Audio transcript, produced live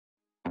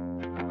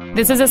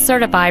This is a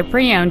certified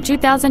pre-owned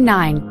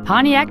 2009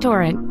 Pontiac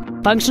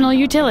Torrent, functional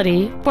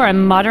utility for a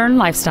modern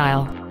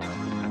lifestyle.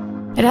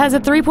 It has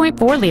a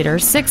 3.4-liter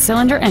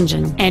six-cylinder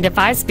engine and a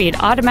 5-speed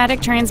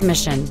automatic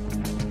transmission.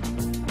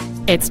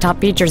 Its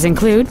top features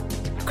include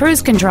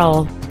cruise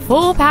control,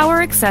 full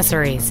power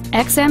accessories,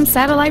 XM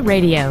satellite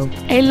radio,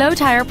 a low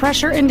tire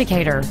pressure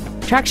indicator,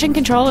 traction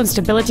control and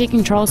stability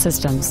control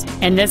systems,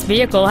 and this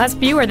vehicle has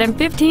fewer than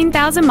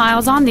 15,000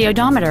 miles on the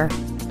odometer.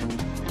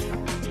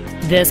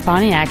 This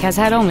Pontiac has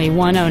had only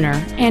one owner,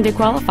 and it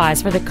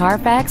qualifies for the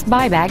Carfax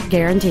buyback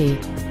guarantee.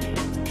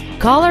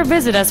 Call or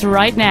visit us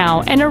right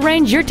now and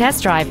arrange your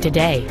test drive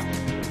today.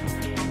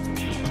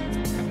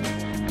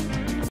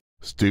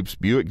 Stoops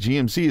Buick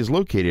GMC is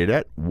located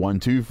at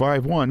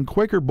 1251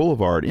 Quaker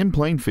Boulevard in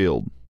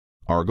Plainfield.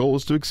 Our goal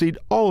is to exceed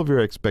all of your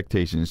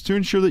expectations to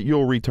ensure that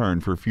you'll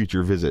return for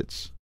future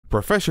visits.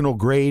 Professional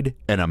grade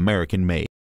and American made.